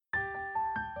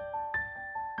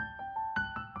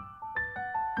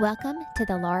Welcome to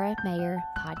the Laura Mayer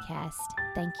Podcast.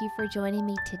 Thank you for joining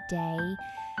me today.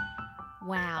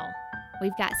 Wow,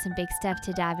 we've got some big stuff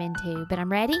to dive into, but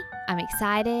I'm ready, I'm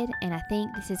excited, and I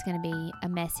think this is going to be a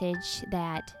message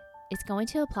that is going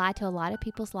to apply to a lot of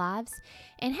people's lives.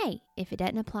 And hey, if it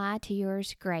doesn't apply to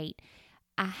yours, great.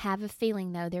 I have a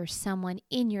feeling, though, there's someone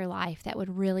in your life that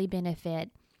would really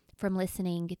benefit from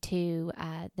listening to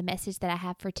the message that I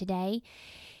have for today.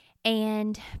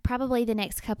 And probably the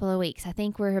next couple of weeks. I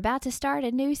think we're about to start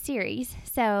a new series,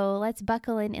 so let's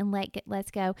buckle in and let's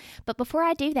go. But before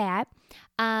I do that,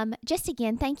 just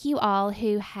again, thank you all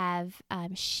who have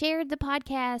shared the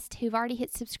podcast, who've already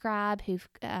hit subscribe, who've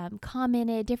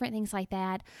commented, different things like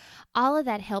that. All of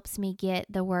that helps me get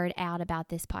the word out about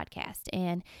this podcast.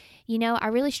 And, you know, I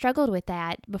really struggled with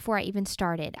that before I even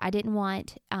started. I didn't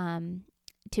want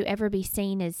to ever be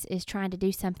seen as trying to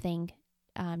do something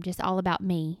just all about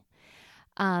me.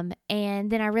 And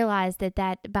then I realized that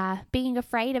by being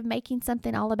afraid of making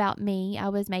something all about me, I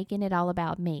was making it all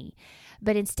about me.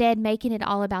 But instead, making it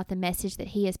all about the message that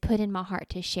He has put in my heart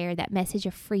to share, that message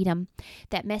of freedom,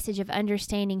 that message of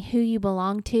understanding who you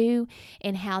belong to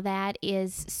and how that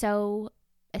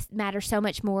matters so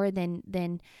much more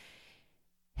than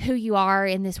who you are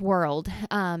in this world.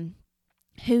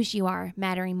 Whose you are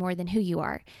mattering more than who you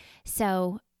are.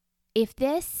 So if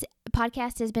this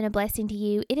podcast has been a blessing to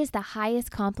you, it is the highest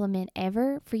compliment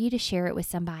ever for you to share it with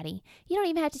somebody. You don't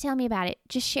even have to tell me about it.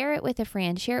 Just share it with a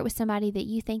friend. Share it with somebody that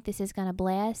you think this is going to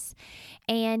bless.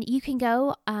 And you can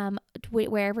go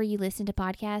wherever you listen to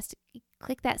podcasts,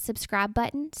 click that subscribe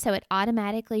button so it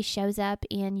automatically shows up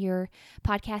in your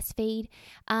podcast feed.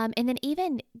 And then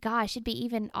it'd be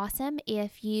even awesome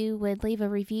if you would leave a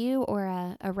review or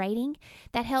a rating.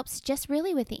 That helps just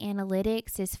really with the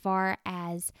analytics as far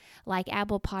as like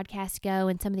Apple Podcasts go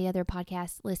and some of the other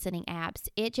podcast listening apps.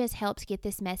 It just helps get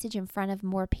this message in front of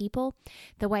more people,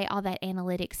 the way all that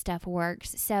analytics stuff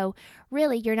works. So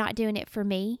really, you're not doing it for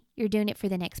me. You're doing it for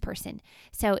the next person.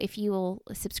 So if you will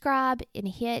subscribe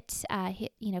and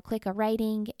click a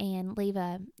rating and leave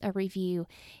a review,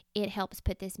 it helps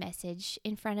put this message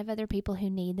in front of other people who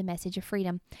need the message of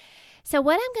freedom. So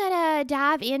what I'm going to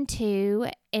dive into,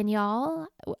 and y'all,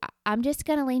 I'm just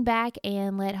going to lean back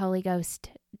and let Holy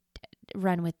Ghost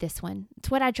run with this one. It's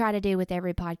what I try to do with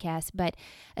every podcast, but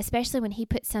especially when He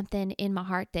puts something in my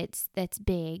heart that's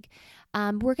big.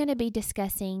 We're going to be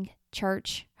discussing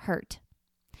church hurt.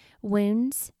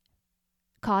 Wounds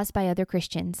caused by other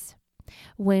Christians.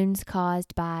 Wounds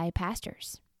caused by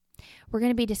pastors. We're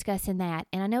going to be discussing that.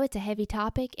 And I know it's a heavy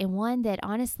topic and one that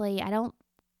honestly I don't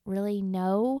really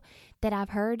know that I've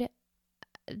heard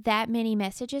that many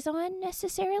messages on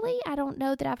necessarily. I don't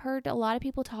know that I've heard a lot of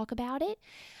people talk about it.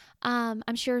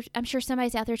 I'm sure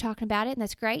somebody's out there talking about it, and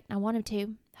that's great. I want them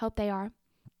to. Hope they are.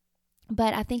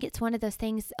 But I think it's one of those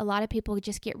things a lot of people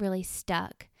just get really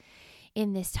stuck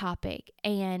in this topic,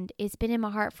 and it's been in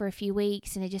my heart for a few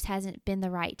weeks, and it just hasn't been the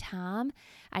right time.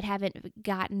 I haven't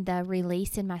gotten the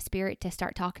release in my spirit to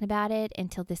start talking about it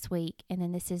until this week, and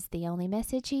then this is the only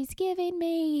message He's giving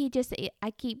me.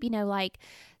 I keep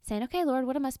saying, okay, Lord,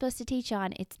 what am I supposed to teach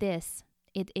on? It's this.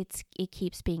 It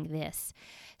keeps being this.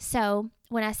 So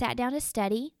when I sat down to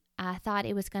study, I thought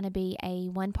it was going to be a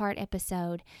 1-part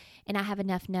episode, and I have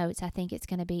enough notes. I think it's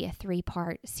going to be a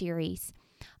 3-part series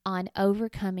on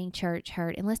overcoming church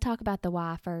hurt. And let's talk about the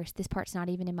why first. This part's not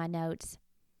even in my notes.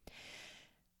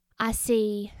 I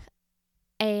see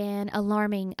an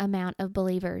alarming amount of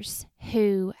believers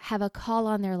who have a call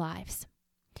on their lives,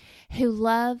 who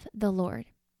love the Lord,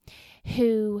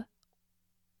 who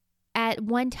at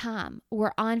one time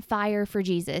were on fire for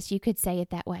Jesus. You could say it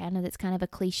that way. I know that's kind of a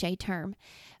cliche term,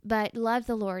 but love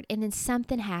the Lord. And then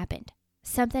something happened.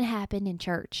 Something happened in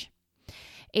church,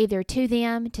 either to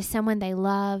them, to someone they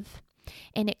love,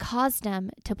 and it caused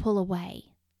them to pull away.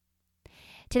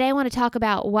 Today I want to talk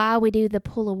about why we do the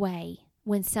pull away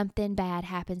when something bad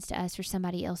happens to us or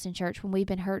somebody else in church, when we've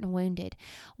been hurt and wounded.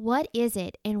 What is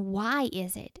it and why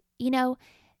is it? You know,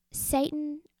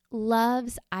 Satan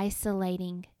loves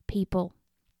isolating people.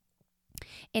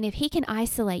 And if he can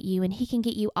isolate you and he can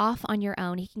get you off on your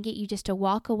own, he can get you just to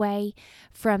walk away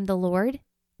from the Lord,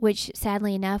 which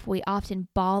sadly enough, we often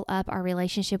ball up our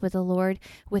relationship with the Lord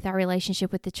with our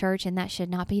relationship with the church, and that should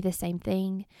not be the same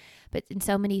thing. But in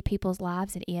so many people's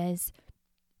lives, it is.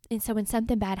 And so when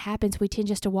something bad happens, we tend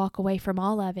just to walk away from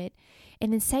all of it.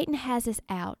 And then Satan has us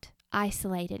out,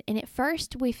 isolated. And at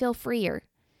first, we feel freer.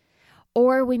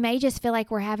 Or we may just feel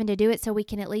like we're having to do it so we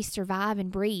can at least survive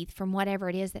and breathe from whatever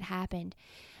it is that happened.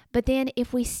 But then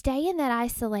if we stay in that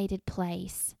isolated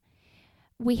place,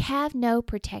 we have no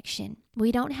protection.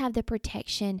 We don't have the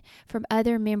protection from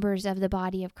other members of the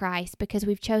body of Christ because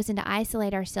we've chosen to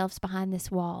isolate ourselves behind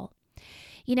this wall.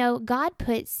 You know, God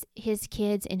puts his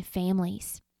kids in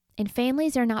families, and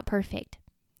families are not perfect.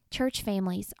 Church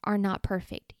families are not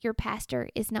perfect. Your pastor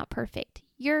is not perfect.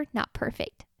 You're not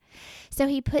perfect. So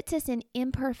he puts us in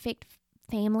imperfect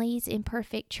families,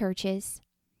 imperfect churches.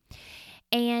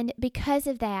 And because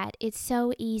of that, it's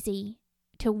so easy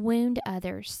to wound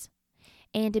others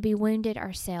and to be wounded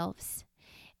ourselves.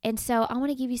 And so I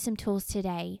want to give you some tools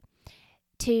today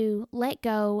to let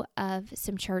go of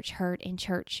some church hurt and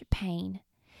church pain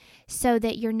so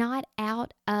that you're not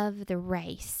out of the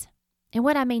race. And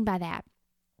what I mean by that,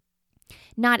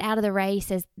 not out of the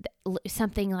race as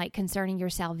something like concerning your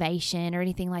salvation or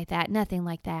anything like that, nothing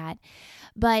like that.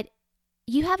 But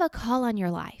you have a call on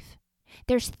your life.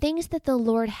 There's things that the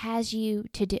Lord has you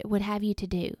to do, would have you to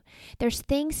do. There's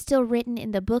things still written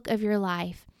in the book of your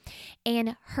life.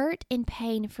 And hurt and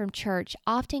pain from church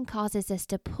often causes us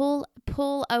to pull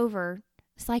over.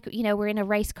 It's like, we're in a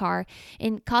race car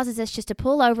and causes us just to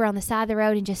pull over on the side of the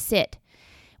road and just sit.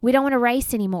 We don't want to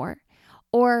race anymore.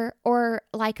 Or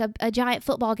like a giant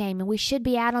football game and we should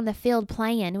be out on the field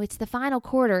playing. It's the final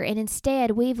quarter and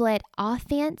instead we've let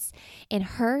offense and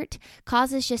hurt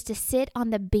cause us just to sit on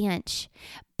the bench.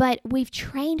 But we've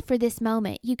trained for this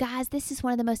moment. You guys, this is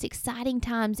one of the most exciting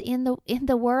times in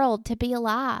the world to be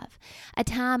alive. A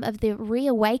time of the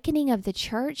reawakening of the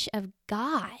church of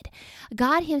God.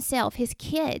 God himself, his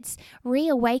kids,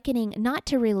 reawakening not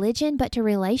to religion but to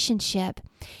relationship.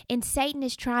 And Satan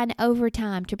is trying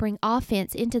overtime to bring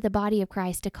offense into the body of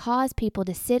Christ to cause people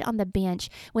to sit on the bench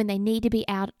when they need to be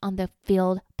out on the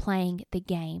field playing the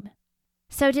game.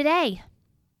 So today,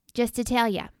 just to tell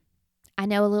you, I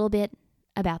know a little bit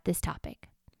about this topic.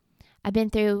 I've been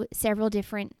through several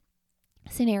different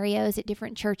scenarios at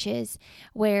different churches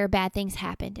where bad things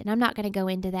happened. And I'm not going to go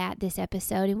into that this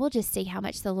episode, and we'll just see how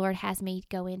much the Lord has me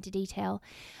go into detail.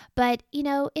 But,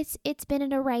 it's been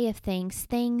an array of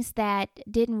things that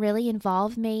didn't really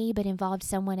involve me, but involved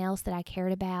someone else that I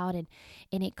cared about. And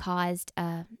it caused,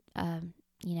 a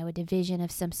division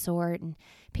of some sort, and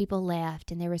people left,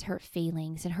 and there was hurt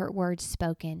feelings and hurt words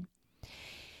spoken.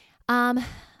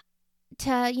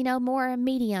 To, more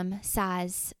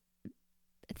medium-size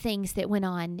things that went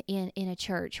on in a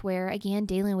church where, again,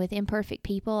 dealing with imperfect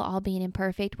people, all being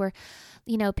imperfect, where,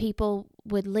 people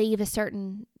would leave a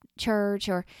certain church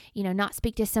or, not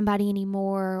speak to somebody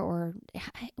anymore or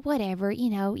whatever,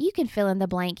 you can fill in the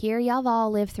blank here. Y'all have all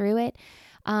lived through it.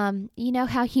 You know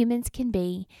how humans can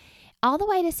be, all the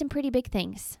way to some pretty big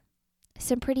things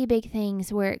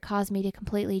where it caused me to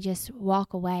completely just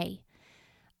walk away,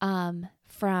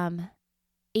 from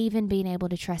even being able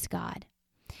to trust God,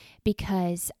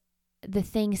 because the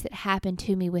things that happened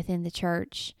to me within the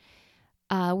church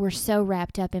were so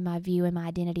wrapped up in my view and my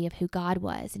identity of who God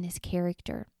was and his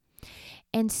character.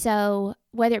 And so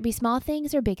whether it be small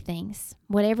things or big things,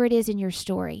 whatever it is in your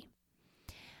story,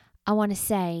 I want to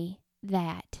say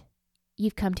that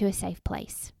you've come to a safe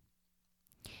place.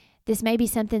 This may be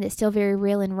something that's still very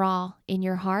real and raw in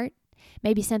your heart,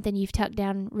 maybe something you've tucked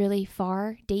down really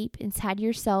far, deep inside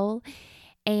your soul,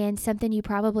 and something you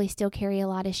probably still carry a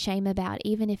lot of shame about,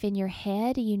 even if in your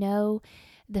head you know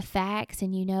the facts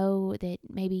and you know that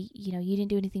maybe you didn't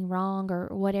do anything wrong or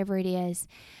whatever it is,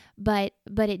 but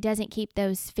it doesn't keep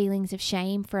those feelings of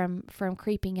shame from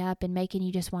creeping up and making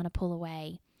you just want to pull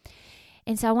away.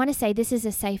 And so I want to say this is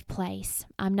a safe place.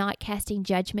 I'm not casting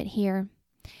judgment here.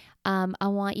 I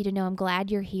want you to know I'm glad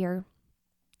you're here.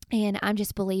 And I'm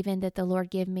just believing that the Lord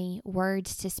give me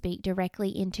words to speak directly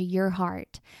into your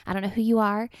heart. I don't know who you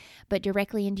are, but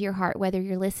directly into your heart, whether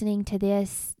you're listening to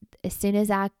this as soon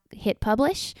as I hit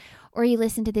publish or you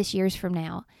listen to this years from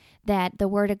now, that the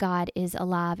Word of God is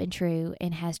alive and true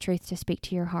and has truth to speak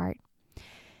to your heart.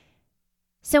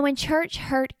 So when church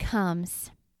hurt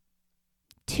comes,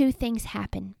 two things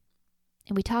happen.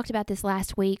 And we talked about this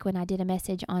last week when I did a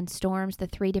message on storms, the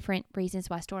 3 different reasons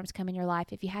why storms come in your life.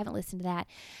 If you haven't listened to that,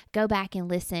 go back and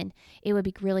listen. It would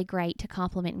be really great to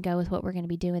complement and go with what we're going to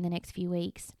be doing the next few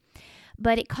weeks.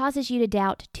 But it causes you to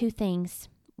doubt 2 things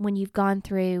when you've gone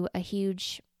through a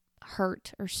huge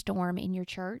hurt or storm in your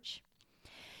church.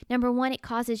 Number 1, it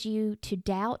causes you to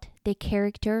doubt the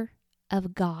character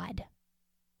of God.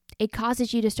 It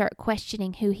causes you to start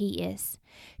questioning who he is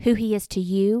to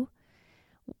you,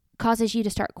 causes you to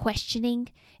start questioning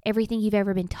everything you've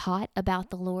ever been taught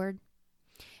about the Lord.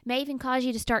 It may even cause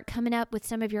you to start coming up with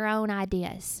some of your own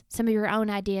ideas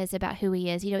about who he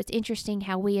is. It's interesting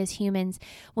how we as humans,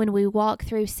 when we walk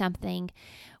through something,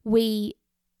 we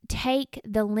take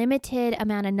the limited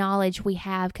amount of knowledge we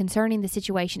have concerning the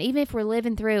situation, even if we're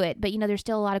living through it, but there's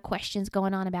still a lot of questions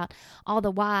going on about all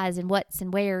the whys and whats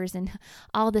and wheres and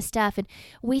all the stuff. And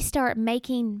we start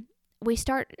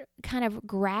kind of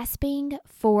grasping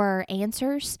for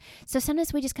answers. So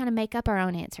sometimes we just kind of make up our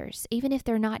own answers, even if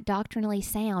they're not doctrinally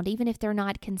sound, even if they're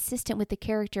not consistent with the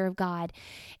character of God.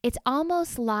 It's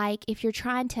almost like if you're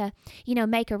trying to,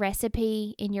 make a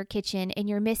recipe in your kitchen and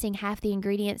you're missing half the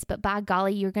ingredients, but by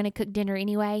golly, you're going to cook dinner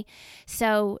anyway.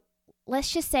 So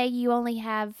let's just say you only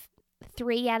have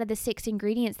 3 out of the 6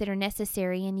 ingredients that are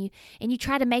necessary, and you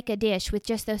try to make a dish with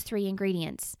just those 3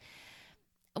 ingredients.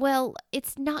 Well,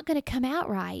 it's not going to come out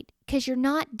right because you're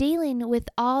not dealing with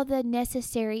all the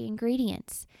necessary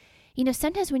ingredients.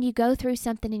 Sometimes when you go through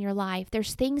something in your life,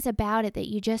 there's things about it that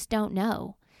you just don't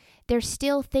know. There's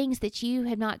still things that you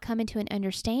have not come into an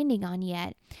understanding on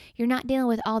yet. You're not dealing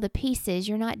with all the pieces.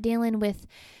 You're not dealing with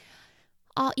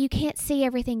all, you can't see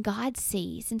everything God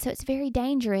sees. And so it's very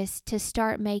dangerous to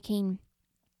start making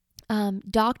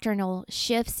doctrinal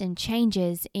shifts and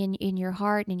changes in your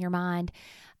heart and in your mind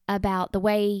about the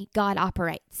way God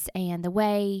operates and the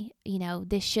way,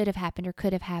 this should have happened or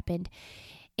could have happened,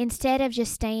 instead of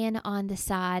just staying on the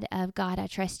side of God, I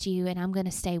trust you and I'm going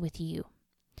to stay with you.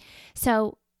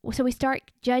 So we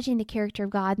start judging the character of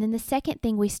God. And then the second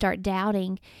thing we start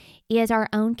doubting is our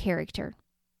own character.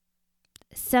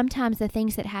 Sometimes the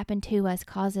things that happen to us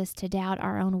cause us to doubt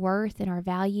our own worth and our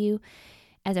value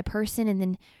as a person, and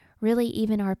then really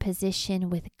even our position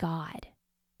with God.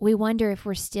 We wonder if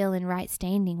we're still in right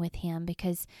standing with Him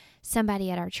because somebody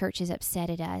at our church is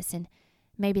upset at us, and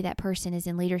maybe that person is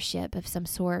in leadership of some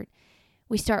sort.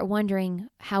 We start wondering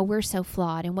how we're so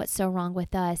flawed and what's so wrong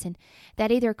with us, and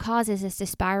that either causes us to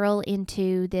spiral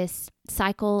into this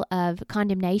cycle of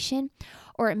condemnation,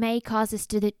 or it may cause us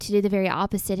to do the very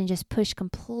opposite and just push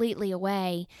completely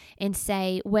away and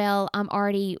say, well, I'm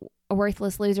already a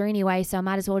worthless loser anyway, so I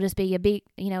might as well just be a big,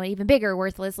 even bigger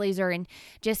worthless loser and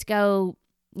just go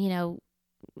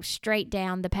straight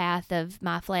down the path of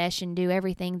my flesh and do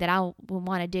everything that I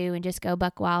want to do and just go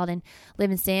buck wild and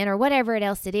live in sin or whatever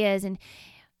else it is. And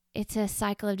it's a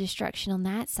cycle of destruction on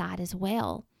that side as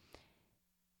well.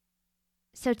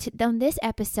 So on this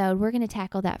episode, we're going to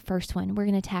tackle that first one. We're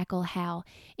going to tackle how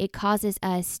it causes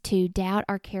us to doubt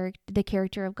the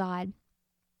character of God.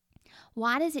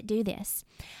 Why does it do this?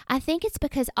 I think it's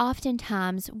because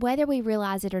oftentimes, whether we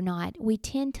realize it or not, we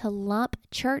tend to lump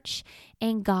church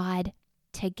and God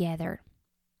together.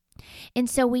 And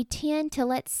so we tend to,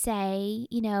 let's say,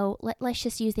 let's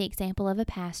just use the example of a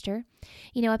pastor.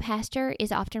 A pastor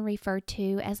is often referred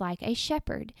to as like a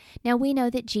shepherd. Now, we know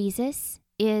that Jesus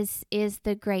is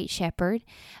the great shepherd,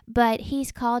 but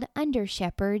He's called under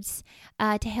shepherds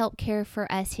to help care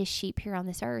for us, His sheep here on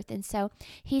this earth. And so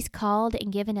He's called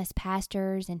and given us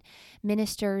pastors and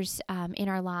ministers in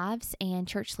our lives, and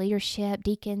church leadership,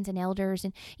 deacons and elders,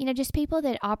 and just people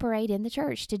that operate in the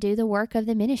church to do the work of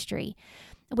the ministry,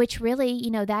 which really,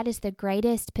 that is the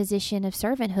greatest position of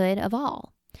servanthood of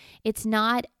all. It's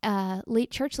not,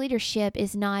 church leadership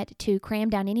is not to cram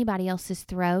down anybody else's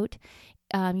throat,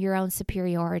 your own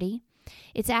superiority.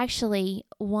 It's actually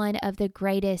one of the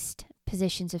greatest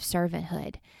positions of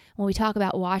servanthood. When we talk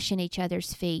about washing each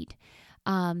other's feet,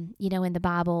 in the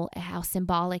Bible, how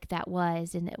symbolic that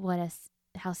was, and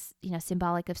how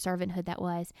symbolic of servanthood that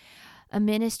was. A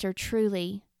minister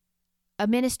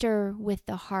with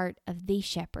the heart of the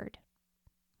shepherd,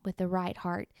 with the right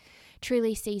heart,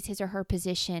 truly sees his or her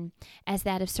position as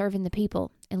that of serving the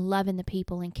people and loving the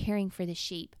people and caring for the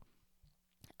sheep.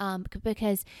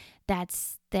 Because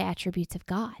that's the attributes of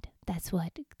God. That's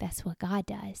what God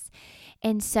does.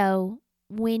 And so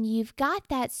when you've got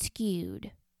that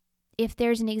skewed, if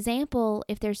there's an example,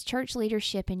 if there's church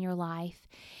leadership in your life,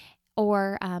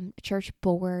 or church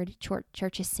board,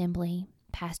 church assembly,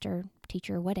 pastor,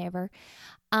 teacher, whatever,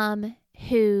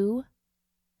 who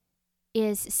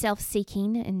is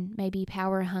self-seeking and maybe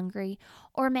power hungry,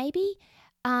 or maybe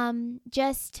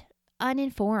just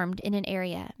uninformed in an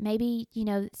area. Maybe,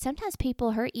 sometimes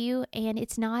people hurt you and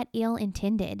it's not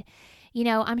ill-intended.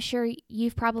 I'm sure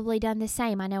you've probably done the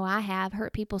same. I know I have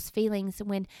hurt people's feelings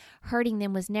when hurting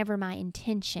them was never my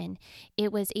intention.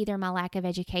 It was either my lack of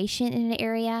education in an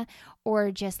area,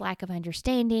 or just lack of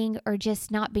understanding, or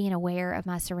just not being aware of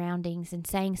my surroundings and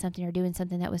saying something or doing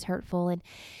something that was hurtful. And,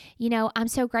 I'm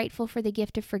so grateful for the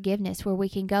gift of forgiveness, where we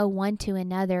can go one to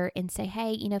another and say,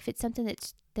 hey, if it's something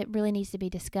that's that really needs to be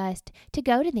discussed, to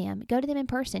go to them in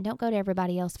person. Don't go to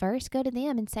everybody else first. Go to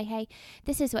them and say, hey,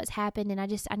 this is what's happened, and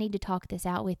I need to talk this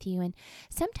out with you. And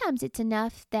sometimes it's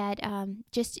enough that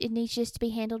it needs just to be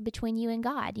handled between you and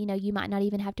God. You might not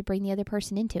even have to bring the other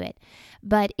person into it.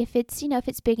 But if it's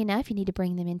big enough, you need to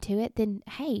bring them into it, then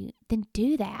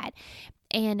do that.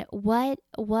 And what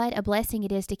a blessing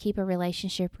it is to keep a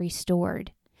relationship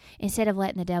restored instead of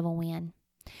letting the devil win.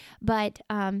 But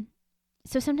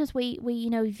so sometimes we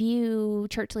view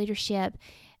church leadership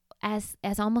as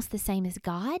almost the same as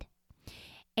God.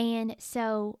 And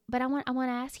so, but I want to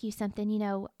ask you something,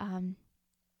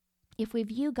 if we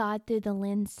view God through the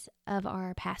lens of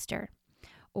our pastor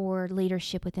or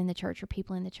leadership within the church or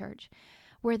people in the church,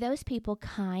 were those people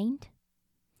kind?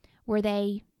 Were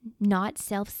they not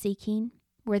self-seeking?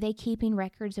 Were they keeping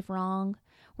records of wrong?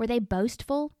 Were they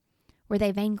boastful? Were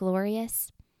they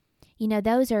vainglorious?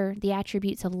 Those are the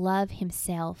attributes of love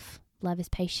himself. Love is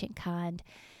patient, kind,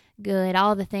 good,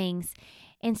 all the things.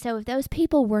 And so if those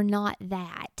people were not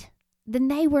that, then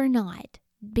they were not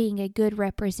being a good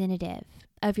representative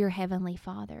of your Heavenly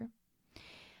Father.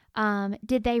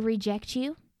 Did they reject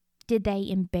you? Did they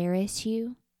embarrass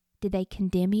you? Did they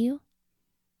condemn you?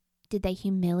 Did they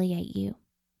humiliate you?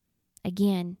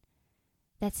 Again,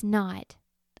 that's not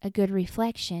a good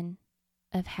reflection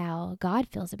of how God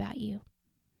feels about you.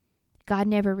 God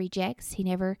never rejects. He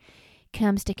never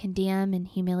comes to condemn and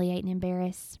humiliate and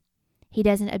embarrass. He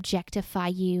doesn't objectify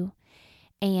you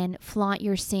and flaunt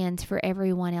your sins for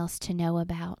everyone else to know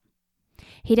about.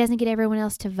 He doesn't get everyone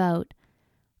else to vote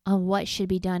on what should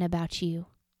be done about you.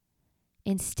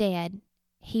 Instead,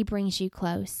 he brings you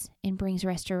close and brings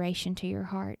restoration to your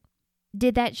heart.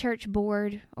 Did that church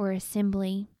board or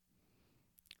assembly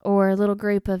or a little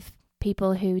group of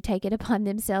people who take it upon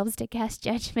themselves to cast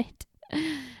judgment,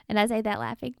 and I say that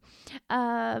laughing,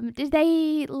 did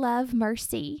they love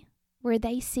mercy? Were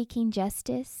they seeking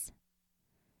justice?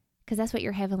 Because that's what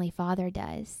your Heavenly Father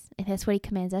does. And that's what he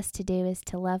commands us to do, is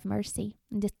to love mercy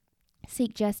and to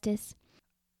seek justice.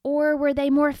 Or were they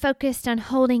more focused on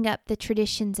holding up the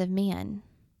traditions of men,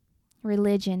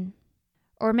 religion,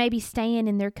 or maybe staying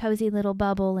in their cozy little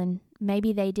bubble, and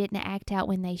maybe they didn't act out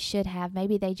when they should have.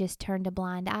 Maybe they just turned a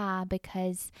blind eye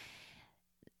because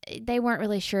they weren't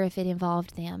really sure if it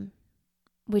involved them,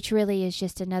 which really is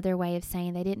just another way of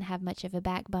saying they didn't have much of a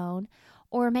backbone,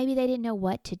 or maybe they didn't know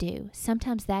what to do.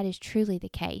 Sometimes that is truly the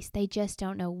case. They just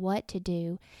don't know what to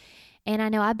do. And I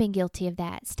know I've been guilty of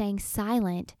that, staying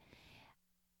silent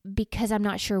because I'm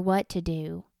not sure what to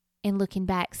do. And looking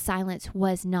back, silence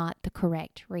was not the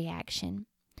correct reaction.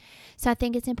 So I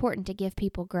think it's important to give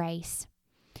people grace.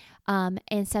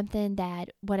 And something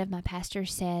that one of my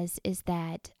pastors says is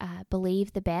that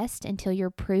believe the best until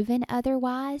you're proven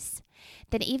otherwise.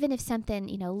 That even if something,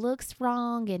 looks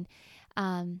wrong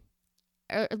and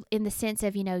or in the sense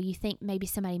of, you think maybe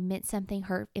somebody meant something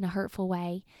in a hurtful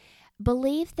way,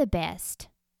 believe the best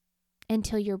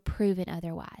until you're proven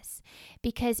otherwise.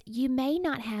 Because you may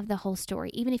not have the whole story.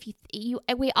 Even if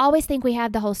we always think we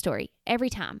have the whole story every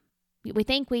time. We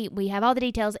think we have all the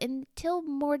details until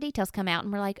more details come out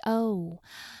and we're like, oh,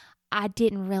 I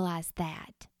didn't realize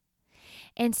that.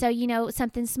 And so,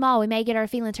 something small, we may get our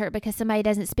feelings hurt because somebody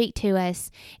doesn't speak to us.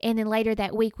 And then later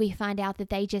that week, we find out that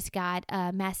they just got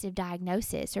a massive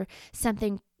diagnosis or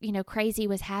something, crazy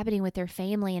was happening with their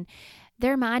family. And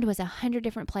their mind was 100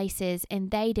 different places and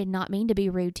they did not mean to be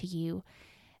rude to you.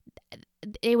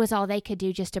 It was all they could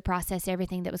do just to process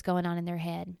everything that was going on in their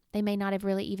head. They may not have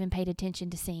really even paid attention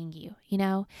to seeing you,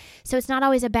 So it's not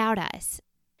always about us.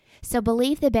 So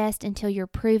believe the best until you're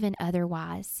proven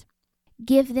otherwise.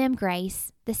 Give them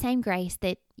grace, the same grace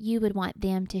that you would want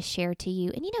them to share to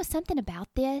you. And something about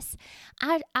this,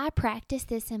 I practice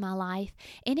this in my life,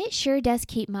 and it sure does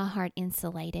keep my heart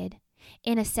insulated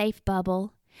in a safe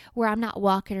bubble where I'm not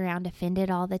walking around offended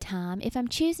all the time. If I'm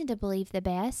choosing to believe the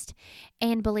best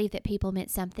and believe that people meant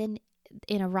something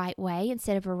in a right way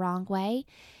instead of a wrong way,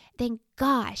 then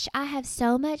gosh, I have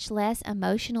so much less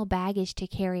emotional baggage to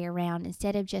carry around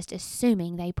instead of just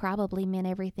assuming they probably meant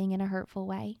everything in a hurtful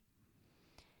way.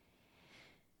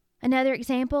 Another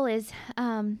example is,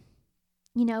 in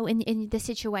the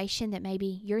situation that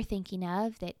maybe you're thinking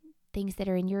of, that things that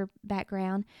are in your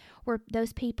background, were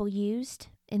those people used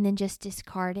and then just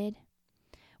discarded?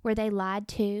 Were they lied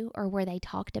to or were they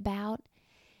talked about?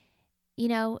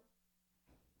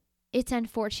 It's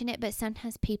unfortunate, but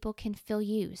sometimes people can feel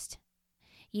used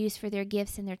for their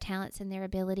gifts and their talents and their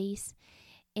abilities,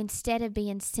 instead of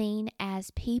being seen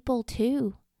as people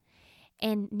too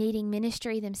and needing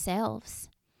ministry themselves.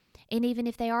 And even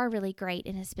if they are really great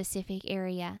in a specific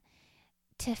area,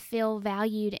 to feel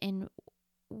valued and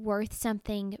worth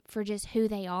something for just who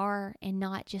they are and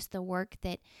not just the work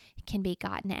that can be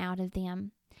gotten out of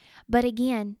them. But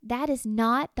again, that is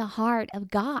not the heart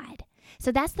of God.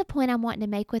 So that's the point I'm wanting to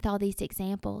make with all these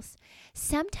examples.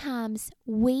 Sometimes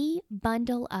we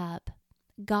bundle up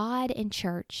God and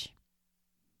church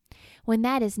when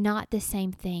that is not the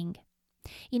same thing.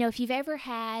 You know, if you've ever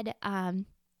had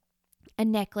a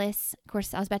necklace, of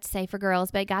course, I was about to say for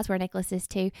girls, but guys wear necklaces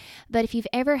too. But if you've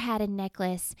ever had a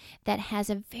necklace that has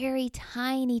a very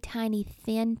tiny, tiny,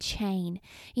 thin chain,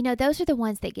 you know, those are the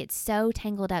ones that get so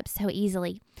tangled up so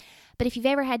easily. But if you've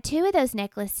ever had two of those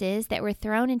necklaces that were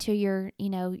thrown into your, you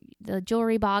know, the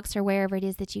jewelry box or wherever it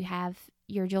is that you have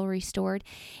your jewelry stored,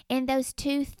 and those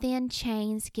two thin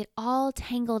chains get all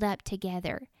tangled up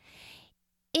together,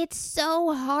 it's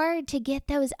so hard to get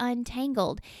those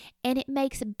untangled, and it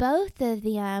makes both of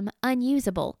them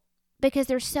unusable because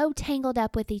they're so tangled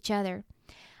up with each other.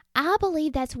 I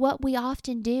believe that's what we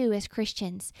often do as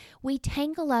Christians. We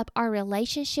tangle up our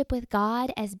relationship with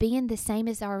God as being the same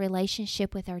as our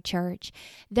relationship with our church.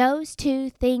 Those two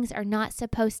things are not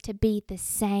supposed to be the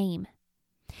same.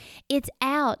 It's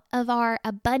out of our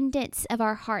abundance of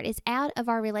our heart. It's out of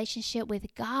our relationship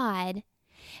with God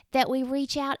that we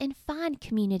reach out and find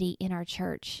community in our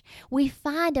church. We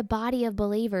find a body of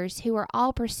believers who are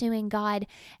all pursuing God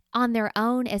on their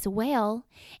own as well,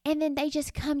 and then they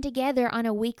just come together on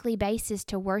a weekly basis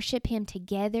to worship Him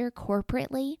together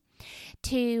corporately,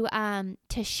 to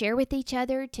share with each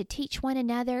other, to teach one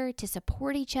another, to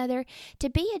support each other, to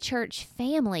be a church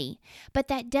family. But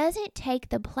that doesn't take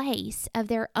the place of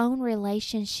their own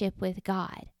relationship with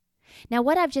God. Now,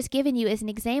 what I've just given you is an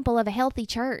example of a healthy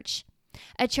church.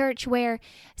 A church where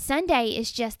Sunday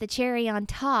is just the cherry on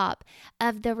top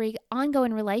of the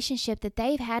ongoing relationship that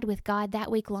they've had with God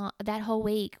that week long, that whole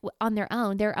week on their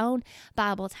own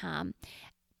Bible time.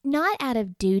 Not out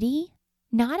of duty,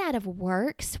 not out of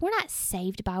works. We're not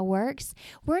saved by works.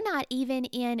 We're not even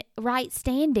in right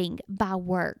standing by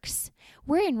works.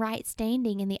 We're in right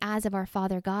standing in the eyes of our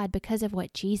Father God because of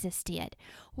what Jesus did.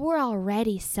 We're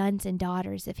already sons and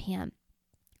daughters of Him.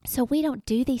 So we don't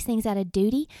do these things out of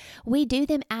duty. We do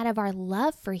them out of our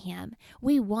love for Him.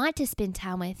 We want to spend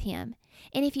time with Him.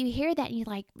 And if you hear that and you're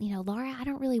like, you know, Laura, I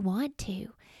don't really want to,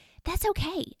 that's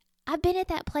okay. I've been at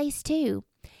that place too,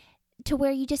 to where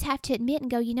you just have to admit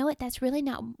and go, you know what, that's really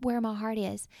not where my heart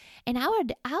is. And I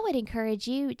would encourage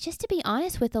you just to be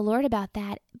honest with the Lord about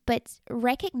that, but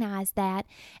recognize that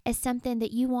as something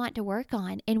that you want to work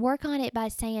on, and work on it by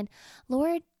saying,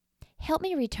 Lord, help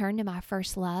me return to my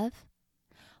first love.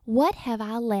 What have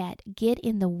I let get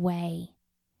in the way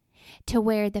to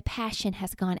where the passion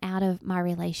has gone out of my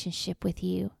relationship with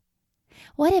you?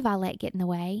 What have I let get in the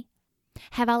way?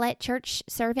 Have I let church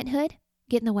servanthood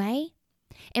get in the way?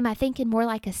 Am I thinking more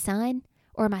like a son,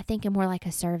 or am I thinking more like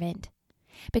a servant?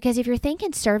 Because if you're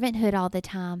thinking servanthood all the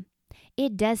time,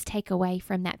 it does take away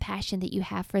from that passion that you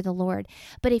have for the Lord.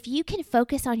 But if you can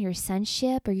focus on your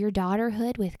sonship or your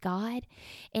daughterhood with God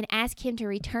and ask Him to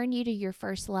return you to your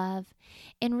first love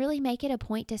and really make it a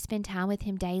point to spend time with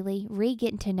Him daily,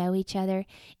 getting to know each other,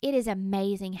 it is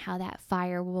amazing how that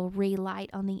fire will relight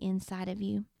on the inside of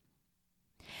you.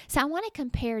 So I want to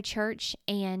compare church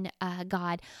and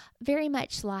God very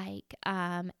much like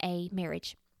a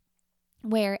marriage,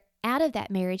 where out of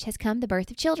that marriage has come the birth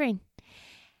of children.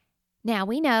 Now,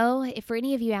 we know, if for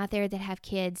any of you out there that have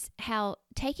kids, how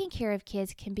taking care of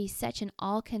kids can be such an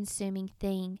all-consuming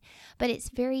thing, but it's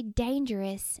very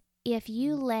dangerous if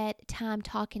you let time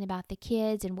talking about the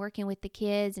kids and working with the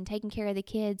kids and taking care of the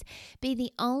kids be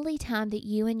the only time that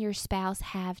you and your spouse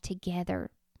have together.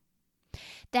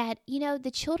 That, you know, the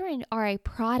children are a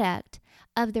product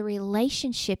of the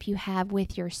relationship you have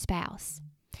with your spouse.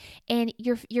 And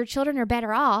your children are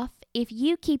better off if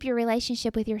you keep your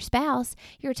relationship with your spouse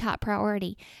your top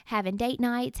priority. Having date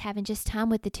nights, having just time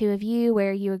with the two of you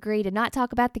where you agree to not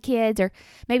talk about the kids, or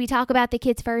maybe talk about the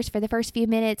kids first for the first few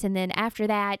minutes, and then after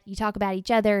that you talk about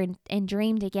each other and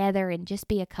dream together and just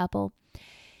be a couple.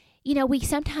 You know, we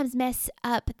sometimes mess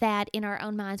up that in our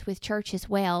own minds with church as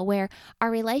well, where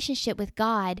our relationship with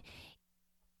God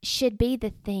should be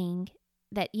the thing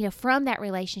that, you know, from that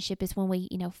relationship is when we,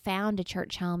 you know, found a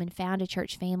church home and found a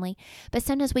church family. But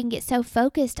sometimes we can get so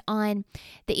focused on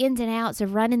the ins and outs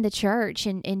of running the church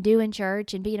and doing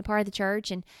church and being a part of the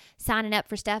church and signing up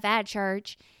for stuff at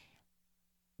church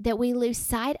that we lose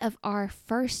sight of our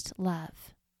first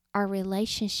love, our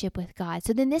relationship with God.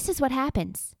 So then this is what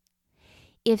happens.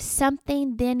 If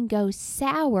something then goes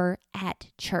sour at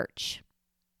church,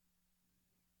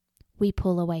 we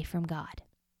pull away from God.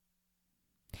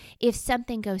 If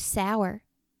something goes sour,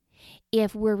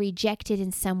 if we're rejected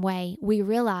in some way, we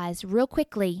realize real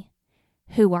quickly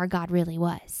who our God really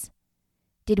was.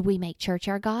 Did we make church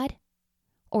our God,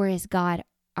 or is God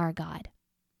our God?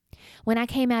 When I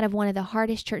came out of one of the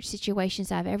hardest church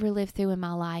situations I've ever lived through in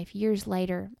my life, years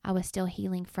later, I was still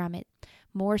healing from it.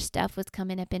 More stuff was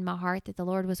coming up in my heart that the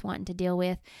Lord was wanting to deal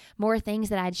with. More things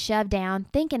that I'd shoved down,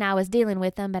 thinking I was dealing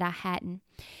with them, but I hadn't.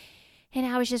 And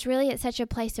I was just really at such a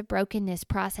place of brokenness,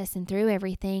 processing through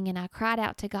everything. And I cried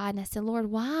out to God and I said,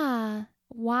 Lord, why?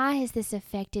 Why has this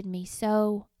affected me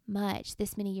so much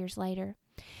this many years later?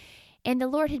 And the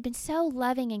Lord had been so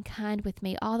loving and kind with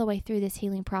me all the way through this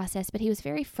healing process, but He was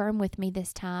very firm with me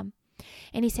this time.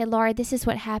 And He said, Laura, this is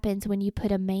what happens when you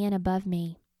put a man above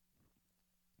me.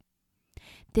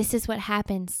 This is what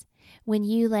happens when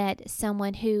you let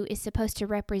someone who is supposed to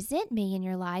represent me in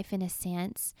your life, in a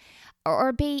sense,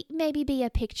 or maybe be a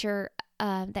picture,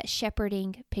 that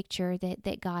shepherding picture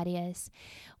that God is.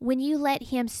 When you let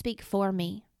Him speak for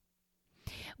me,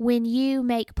 when you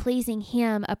make pleasing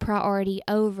Him a priority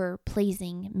over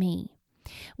pleasing me,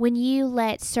 when you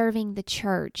let serving the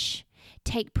church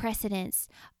take precedence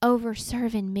over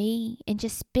serving me and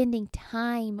just spending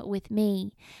time with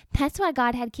me. That's why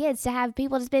God had kids, to have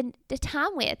people to spend the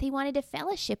time with. He wanted to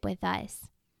fellowship with us.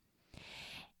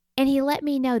 And He let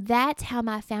me know that's how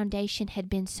my foundation had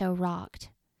been so rocked.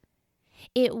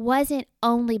 It wasn't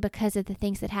only because of the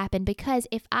things that happened, because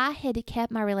if I had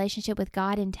kept my relationship with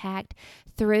God intact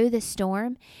through the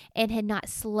storm and had not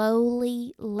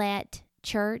slowly let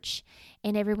church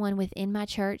and everyone within my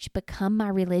church become my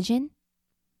religion,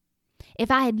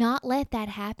 if I had not let that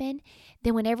happen,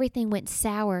 then when everything went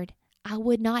soured, I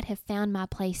would not have found my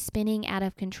place spinning out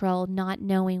of control, not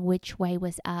knowing which way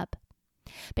was up.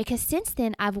 Because since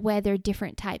then, I've weathered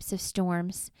different types of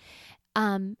storms,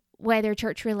 whether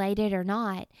church-related or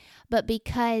not. But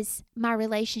because my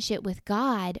relationship with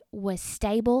God was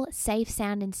stable, safe,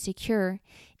 sound, and secure,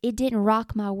 it didn't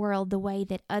rock my world the way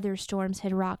that other storms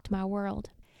had rocked my world.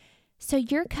 So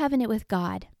your covenant with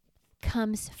God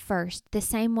comes first, the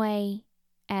same way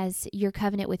as your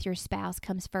covenant with your spouse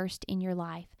comes first in your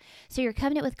life. So your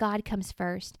covenant with God comes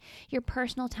first, your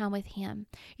personal time with Him,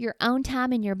 your own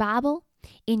time in your Bible,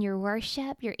 in your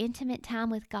worship, your intimate time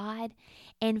with God.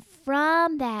 And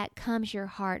from that comes your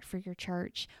heart for your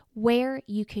church, where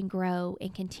you can grow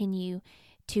and continue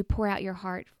to pour out your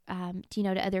heart, to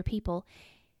other people.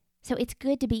 So it's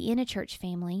good to be in a church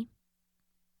family,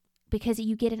 because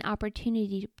you get an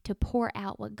opportunity to pour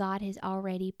out what God has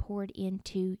already poured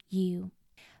into you.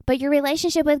 But your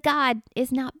relationship with God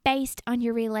is not based on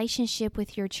your relationship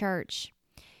with your church.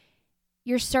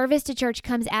 Your service to church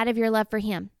comes out of your love for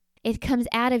Him. It comes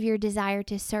out of your desire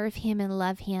to serve Him and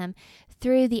love Him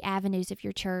through the avenues of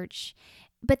your church,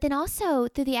 but then also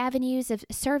through the avenues of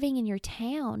serving in your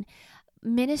town,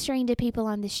 ministering to people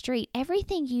on the street.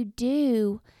 Everything you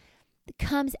do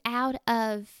comes out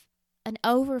of an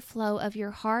overflow of your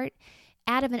heart,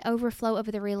 out of an overflow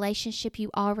of the relationship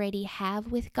you already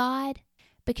have with God,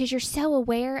 because you're so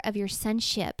aware of your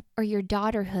sonship or your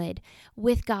daughterhood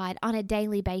with God on a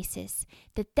daily basis,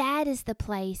 that is the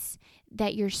place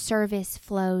that your service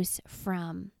flows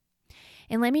from.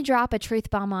 And let me drop a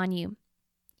truth bomb on you.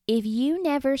 If you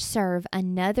never serve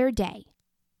another day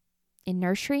in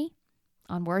nursery,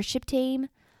 on worship team,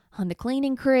 on the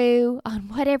cleaning crew, on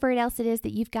whatever else it is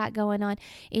that you've got going on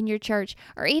in your church,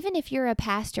 or even if you're a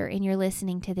pastor and you're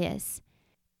listening to this,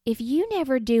 if you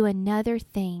never do another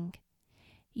thing,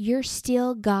 you're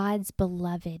still God's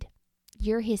beloved.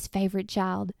 You're His favorite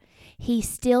child. He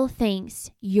still thinks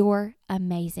you're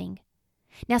amazing.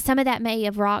 Now, some of that may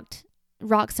have rocked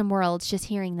some worlds just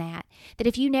hearing that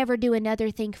if you never do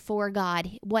another thing for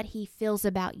God, what He feels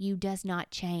about you does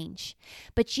not change.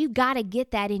 But you got to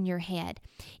get that in your head.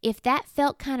 If that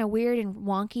felt kind of weird and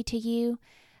wonky to you,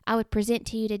 I would present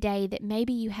to you today that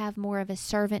maybe you have more of a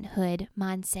servanthood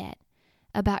mindset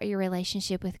about your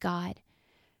relationship with God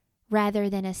rather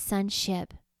than a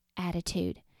sonship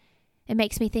attitude. It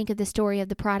makes me think of the story of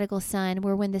the prodigal son,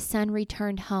 where when the son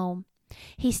returned home,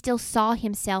 he still saw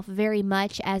himself very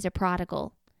much as a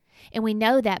prodigal. And we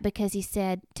know that because he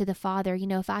said to the father,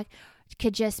 if I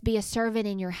could just be a servant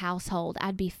in your household,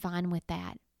 I'd be fine with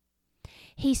that.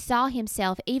 He saw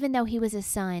himself, even though he was a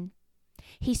son,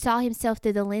 he saw himself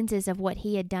through the lenses of what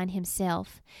he had done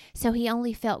himself. So he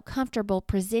only felt comfortable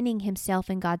presenting himself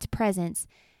in God's presence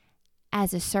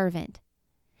as a servant.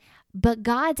 But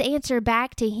God's answer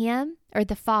back to him, or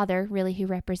the Father, really, who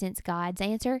represents God's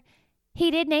answer, He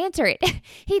didn't answer it.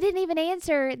 He didn't even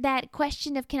answer that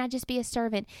question of, can I just be a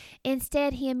servant?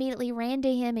 Instead, he immediately ran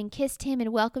to him and kissed him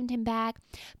and welcomed him back,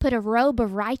 put a robe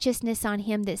of righteousness on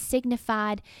him that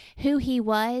signified who he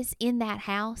was in that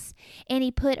house, and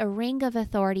he put a ring of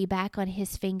authority back on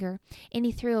his finger, and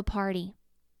he threw a party.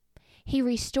 He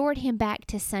restored him back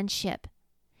to sonship.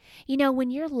 You know,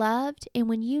 when you're loved and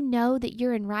when you know that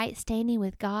you're in right standing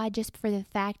with God just for the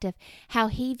fact of how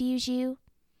he views you,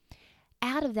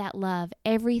 out of that love,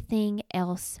 everything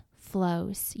else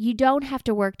flows. You don't have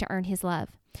to work to earn his love.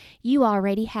 You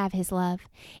already have his love,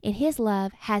 and his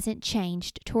love hasn't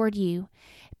changed toward you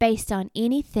based on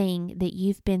anything that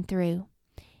you've been through,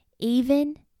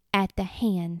 even at the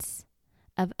hands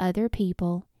of other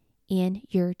people in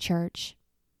your church.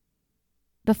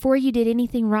 Before you did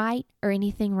anything right or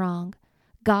anything wrong,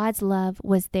 God's love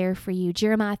was there for you.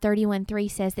 Jeremiah 31:3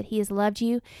 says that he has loved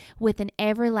you with an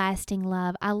everlasting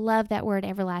love. I love that word,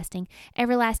 everlasting.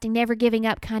 Everlasting, never giving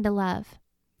up kind of love.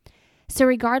 So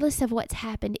regardless of what's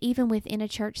happened, even within a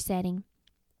church setting,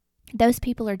 those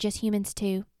people are just humans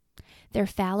too. They're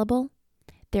fallible.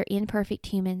 They're imperfect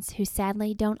humans who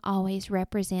sadly don't always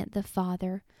represent the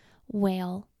Father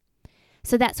well.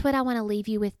 So that's what I want to leave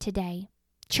you with today.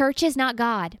 Church is not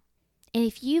God. And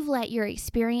if you've let your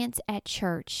experience at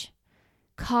church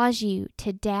cause you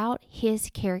to doubt his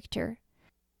character,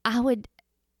 I would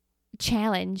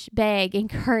challenge, beg,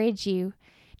 encourage you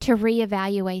to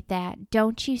reevaluate that.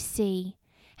 Don't you see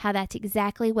how that's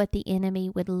exactly what the enemy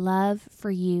would love for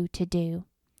you to do?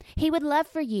 He would love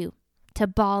for you to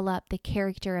ball up the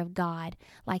character of God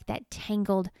like that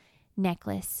tangled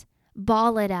necklace.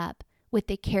 Ball it up with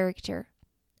the character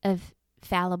of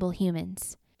fallible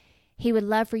humans. He would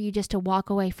love for you just to walk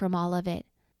away from all of it.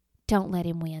 Don't let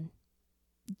him win.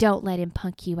 Don't let him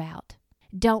punk you out.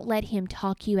 Don't let him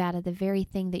talk you out of the very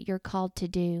thing that you're called to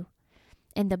do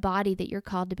and the body that you're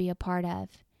called to be a part of.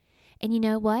 And you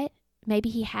know what? Maybe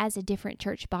he has a different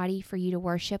church body for you to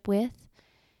worship with,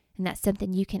 and that's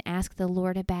something you can ask the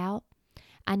Lord about.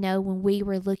 I know when we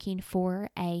were looking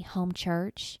for a home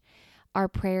church, our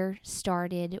prayer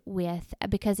started with,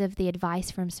 because of the advice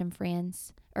from some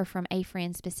friends, or from a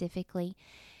friend specifically,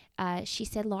 she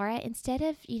said, Laura, instead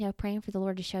of, praying for the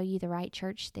Lord to show you the right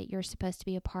church that you're supposed to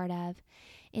be a part of,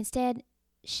 instead,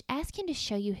 ask him to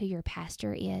show you who your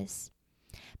pastor is.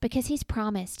 Because he's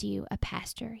promised you a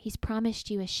pastor. He's promised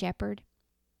you a shepherd.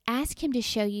 Ask him to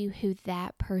show you who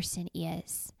that person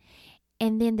is.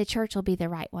 And then the church will be the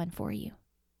right one for you.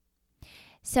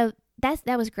 So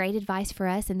that was great advice for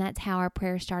us, and that's how our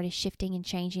prayer started shifting and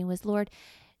changing was, Lord,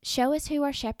 show us who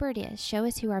our shepherd is. Show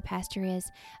us who our pastor is.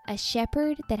 A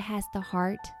shepherd that has the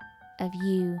heart of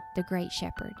you, the great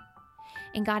shepherd.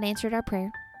 And God answered our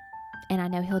prayer, and I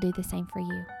know he'll do the same for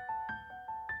you.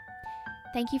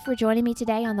 Thank you for joining me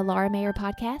today on the Laura Mayer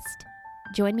Podcast.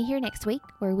 Join me here next week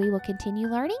where we will continue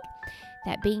learning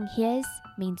that being his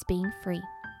means being free.